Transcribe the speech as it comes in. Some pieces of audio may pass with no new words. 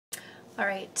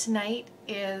Alright, tonight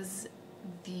is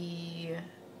the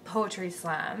poetry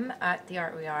slam at the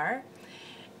Art We Are,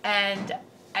 and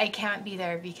I can't be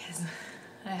there because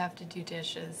I have to do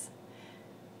dishes.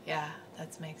 Yeah,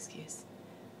 that's my excuse.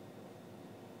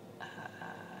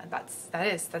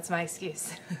 That's my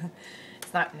excuse.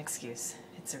 It's not an excuse,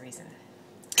 it's a reason.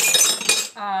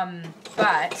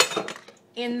 But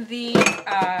in the,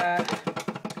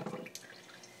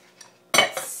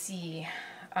 let's see,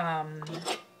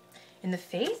 in the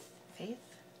faith,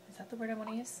 is that the word I want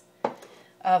to use?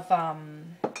 Of,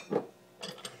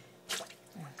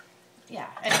 yeah,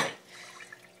 anyway,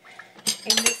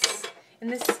 in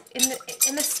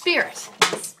the spirit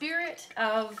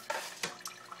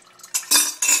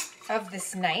of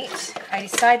this night, I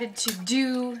decided to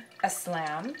do a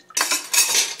slam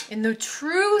in the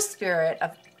true spirit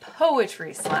of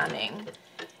poetry slamming.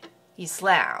 You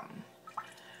slam.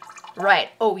 Right.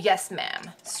 Oh, yes,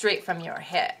 ma'am. Straight from your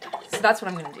head. So that's what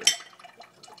I'm going to do.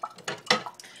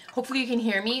 Hopefully you can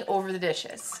hear me over the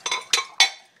dishes.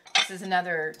 This is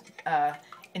another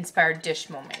inspired dish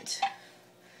moment.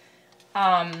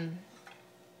 I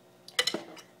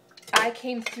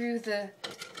came through the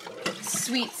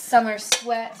sweet summer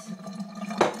sweat.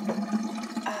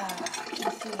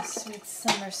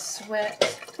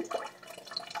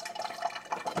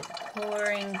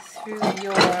 Pouring through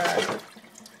your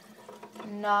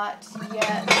not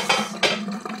yet.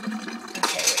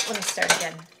 Okay, wait, let me start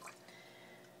again.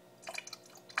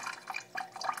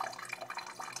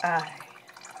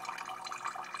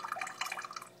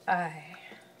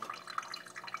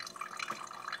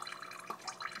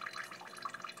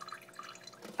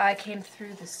 I came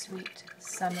through the sweet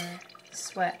summer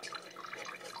sweat,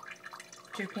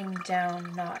 dripping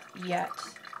down not yet.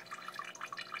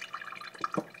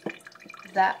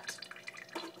 That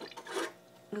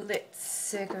lit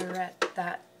cigarette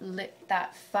that lit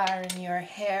that fire in your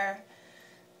hair,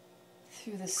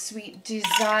 through the sweet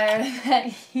desire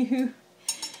that you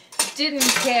didn't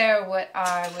care what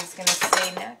I was gonna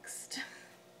say next.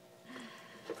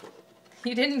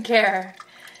 You didn't care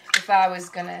if I was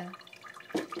gonna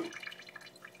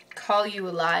call you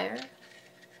a liar,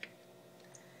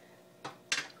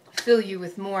 fill you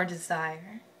with more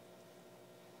desire,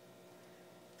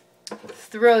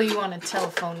 throw you on a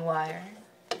telephone wire,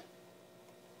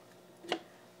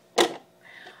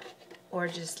 or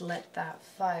just let that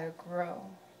fire grow.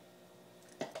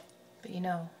 But you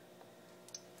know,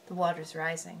 the water's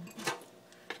rising.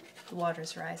 The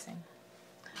water's rising.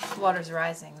 The water's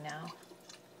rising now.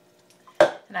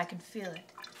 And I can feel it.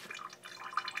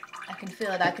 I can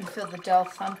feel it. I can feel the dull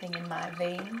thumping in my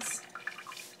veins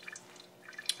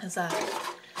as I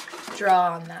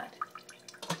draw on that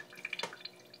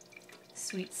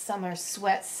sweet summer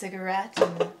sweat cigarette,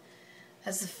 and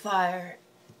as the fire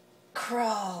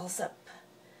crawls up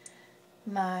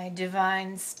my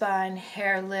divine spine,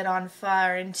 hair lit on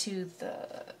fire, into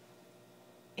the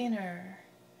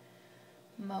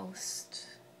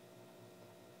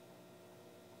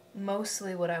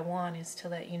mostly what I want is to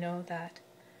let you know that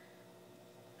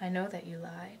I know that you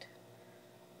lied.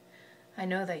 I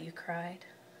know that you cried.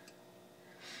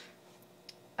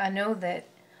 I know that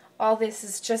all this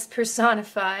is just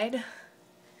personified.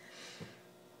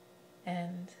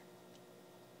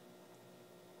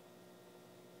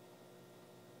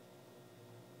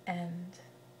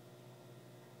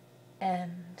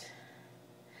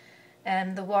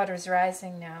 And the water's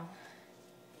rising now.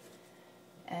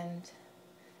 And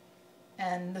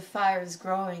the fire's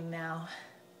growing now.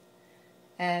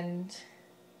 And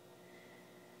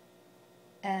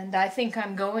I think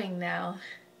I'm going now.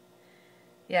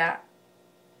 Yeah.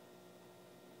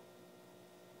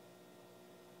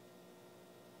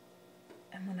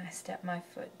 And when I step my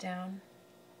foot down,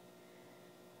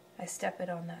 I step it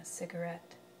on that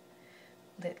cigarette,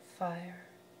 lit fire,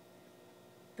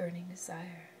 burning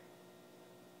desire.